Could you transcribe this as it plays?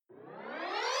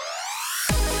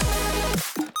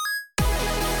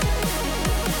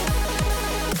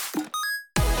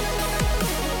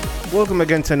Welcome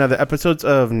again to another episode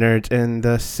of Nerds in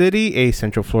the City, a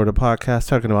Central Florida podcast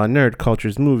talking about nerd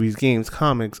cultures, movies, games,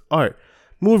 comics, art,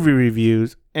 movie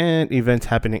reviews, and events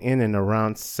happening in and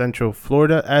around Central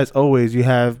Florida. As always, you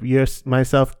have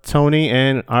myself, Tony,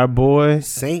 and our boy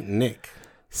Saint Nick.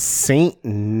 Saint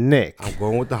Nick. I'm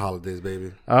going with the holidays,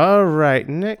 baby. All right,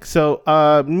 Nick. So,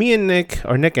 me and Nick,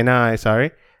 or Nick and I,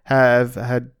 sorry,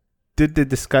 did the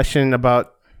discussion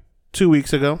about 2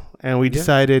 weeks ago, and we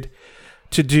decided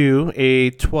to do a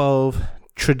 12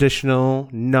 traditional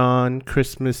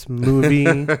non-Christmas movie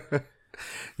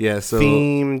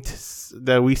themed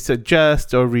that we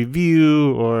suggest or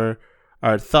review or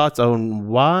our thoughts on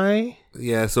why.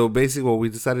 Yeah, so basically what we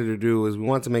decided to do is we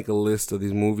wanted to make a list of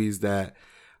these movies that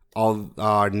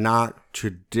are not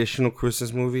traditional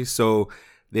Christmas movies. So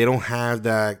they don't have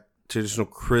that traditional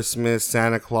Christmas,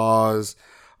 Santa Claus,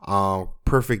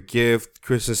 perfect gift,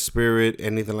 Christmas spirit,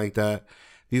 anything like that.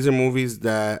 These are movies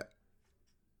that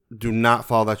do not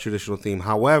follow that traditional theme.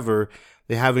 However,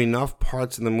 they have enough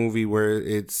parts in the movie where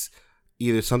it's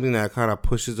either something that kind of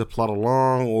pushes the plot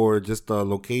along or just the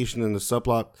location and the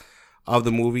subplot of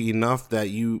the movie enough that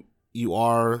you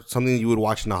are something you would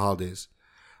watch in the holidays.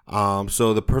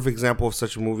 So the perfect example of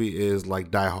such a movie is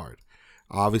like Die Hard.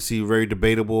 Obviously very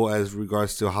debatable as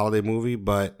regards to a holiday movie,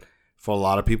 but for a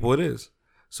lot of people it is.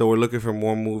 So we're looking for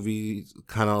more movies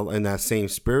kind of in that same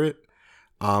spirit.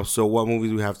 So what movie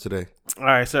do we have today? All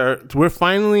right, so we're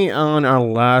finally on our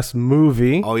last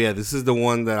movie. Oh yeah, this is the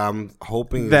one that I'm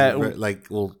hoping that will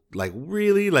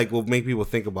make people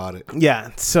think about it. Yeah,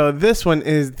 so this one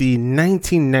is the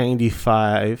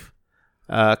 1995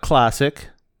 classic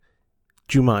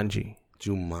Jumanji.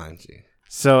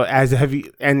 So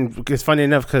and it's funny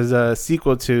enough because a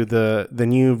sequel to the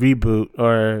new reboot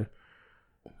or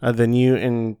the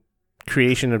new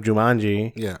creation of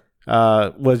Jumanji. Yeah.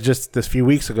 Was just this few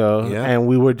weeks ago, and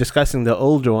we were discussing the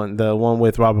older one, the one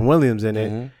with Robin Williams in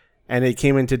it, and it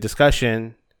came into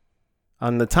discussion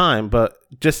on the time. But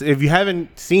just if you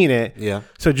haven't seen it,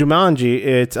 so Jumanji,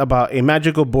 it's about a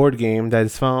magical board game that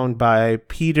is found by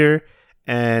Peter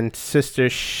and Sister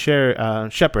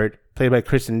Shepard, played by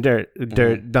Kristen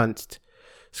Dunst.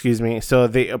 Excuse me. So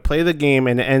they play the game,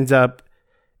 and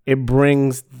it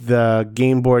brings the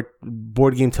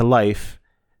board game to life.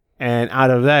 And out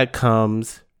of that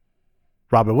comes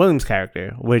Robin Williams'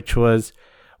 character, which was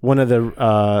one of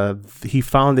he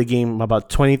found the game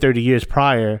about 20, 30 years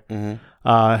prior.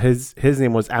 His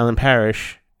name was Alan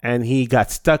Parrish, and he got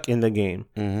stuck in the game.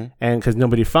 And because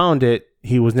nobody found it,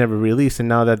 he was never released. And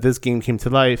now that this game came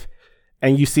to life,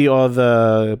 and you see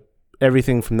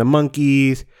everything from the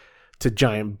monkeys to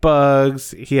giant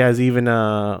bugs. He has even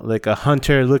a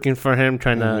hunter looking for him,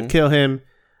 trying to kill him.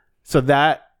 So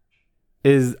that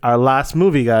is our last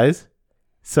movie, guys.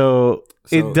 So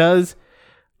it does.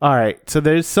 All right. So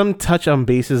there's some touch on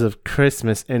bases of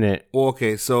Christmas in it.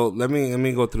 Okay. So let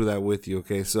me go through that with you.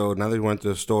 Okay. So now that we went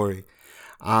through the story,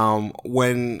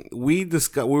 when we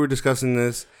were discussing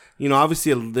this,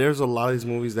 obviously there's a lot of these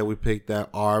movies that we picked that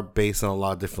are based on a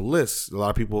lot of different lists. A lot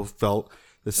of people felt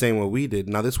the same way we did.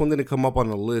 Now this one didn't come up on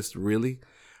the list really,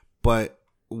 but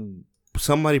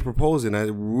somebody proposed it and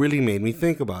it really made me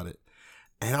think about it.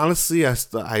 And honestly,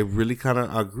 I really kind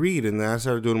of agreed, and then I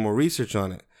started doing more research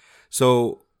on it.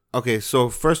 So, okay, so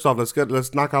first off,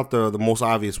 let's knock out the most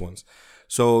obvious ones.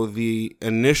 So the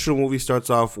initial movie starts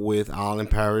off with Alan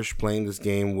Parrish playing this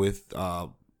game with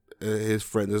his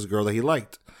friend, this girl that he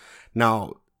liked.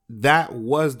 Now, that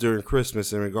was during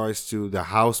Christmas in regards to the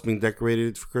house being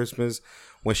decorated for Christmas.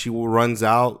 When she runs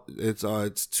out, it's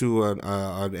to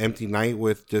an empty night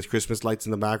with just Christmas lights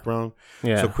in the background.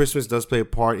 Yeah. So Christmas does play a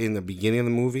part in the beginning of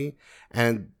the movie,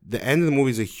 and the end of the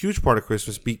movie is a huge part of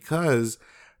Christmas because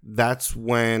that's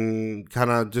when,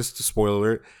 kind of just a spoiler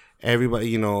alert,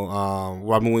 everybody,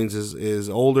 Robin Williams is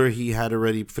older. He had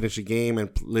already finished the game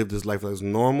and lived his life as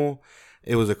normal.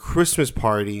 It was a Christmas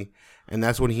party, and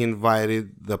that's when he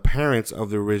invited the parents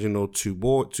of the original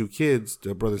two kids,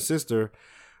 the brother and sister,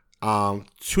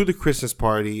 to the Christmas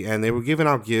party, and they were giving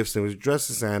out gifts. They was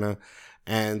dressed as Santa,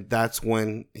 and that's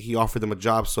when he offered them a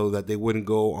job so that they wouldn't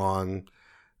go on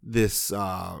this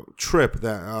trip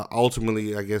that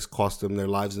ultimately, I guess, cost them their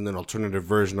lives in an alternative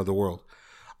version of the world.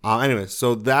 Anyway,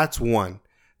 so that's one.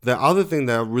 The other thing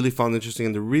that I really found interesting,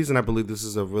 and the reason I believe this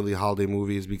is a really holiday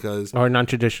movie is because... Or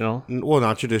non-traditional. Well,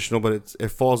 not traditional, but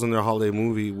it falls under a holiday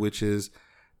movie, which is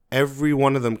every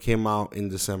one of them came out in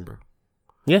December.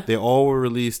 Yeah. They all were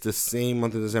released the same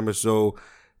month of December. So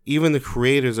even the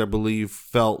creators, I believe,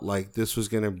 felt like this was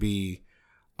going to be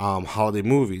holiday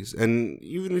movies. And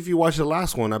even if you watch the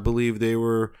last one, I believe they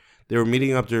were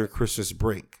meeting up during Christmas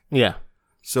break. Yeah.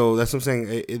 So that's what I'm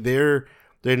saying. They're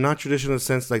not traditional in the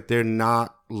sense like they're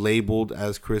not labeled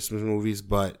as Christmas movies,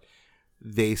 but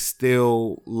they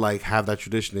still like have that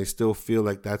tradition. They still feel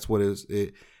like that's what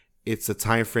it's a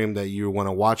time frame that you want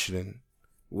to watch it in.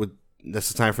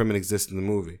 That's the time frame it exists in the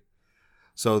movie.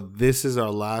 So this is our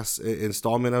last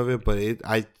installment of it, but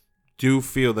I do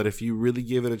feel that if you really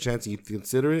give it a chance and you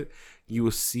consider it, you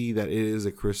will see that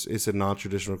it's a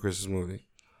non-traditional Christmas movie.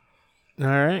 All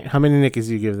right. How many Nickies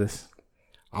do you give this?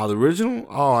 The original?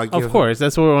 Of course.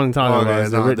 That's what we're only talking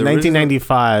about. The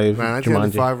 1995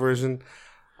 1995 version.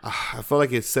 I felt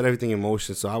like it set everything in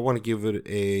motion, so I want to give it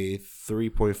a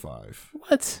 3.5.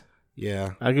 What?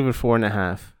 Yeah. I'll give it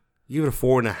 4.5. You give it a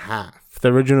 4.5. The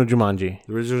original Jumanji.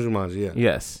 The original Jumanji, yeah.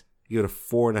 Yes. You give it a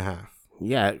 4.5.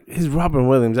 Yeah, his Robin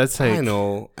Williams. That's like, I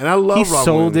know, and I love. He Robin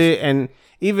sold Williams. it, and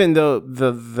even though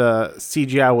the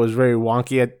CGI was very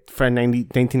wonky for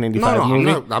 1995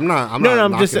 movie, I'm not.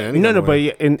 I'm just but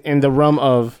in the realm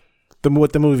of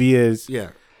what the movie is, yeah.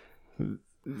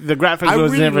 The graphics I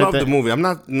was really everything. love the movie. I'm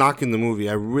not knocking the movie.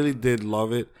 I really did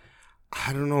love it.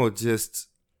 I don't know. Just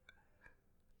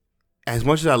as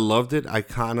much as I loved it, I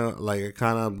kind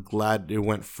of glad it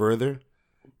went further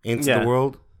into the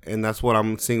world, and that's what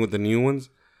I'm seeing with the new ones.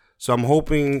 So I'm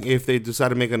hoping if they decide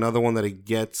to make another one that it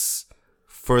gets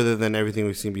further than everything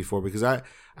we've seen before, because I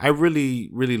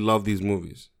really really love these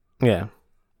movies. Yeah.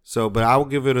 So, but I'll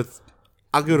give it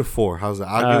a 4. How's that?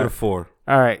 I'll give it a 4.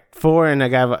 All right, 4, and I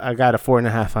got a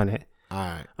 4.5 on it.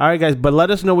 All right, guys. But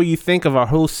let us know what you think of our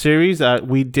whole series.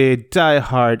 We did Die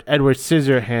Hard, Edward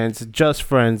Scissorhands, Just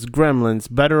Friends,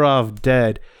 Gremlins, Better Off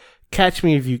Dead, Catch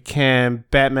Me If You Can,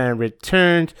 Batman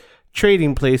Returns,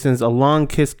 Trading Places, A Long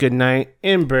Kiss Goodnight,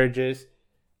 In Burgess,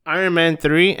 Iron Man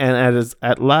 3, and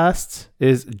at last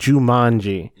is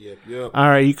Jumanji. Yep. All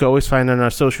right, you can always find on our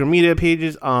social media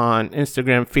pages on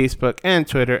Instagram, Facebook, and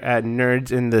Twitter at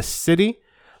Nerds in the City.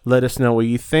 Let us know what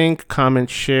you think. Comment,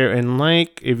 share, and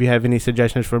like. If you have any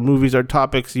suggestions for movies or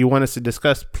topics you want us to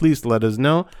discuss, please let us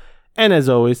know. And as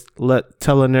always,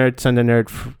 tell a nerd, send a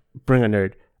nerd, bring a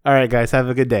nerd. All right, guys, have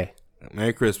a good day.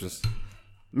 Merry Christmas.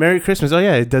 Merry Christmas. Oh,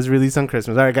 yeah, it does release on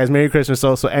Christmas. All right, guys, Merry Christmas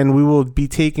also. And we will be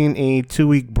taking a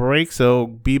 2-week break, so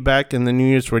be back in the New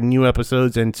Year's for new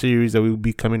episodes and series that we will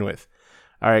be coming with.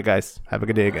 All right, guys, have a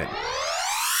good day again.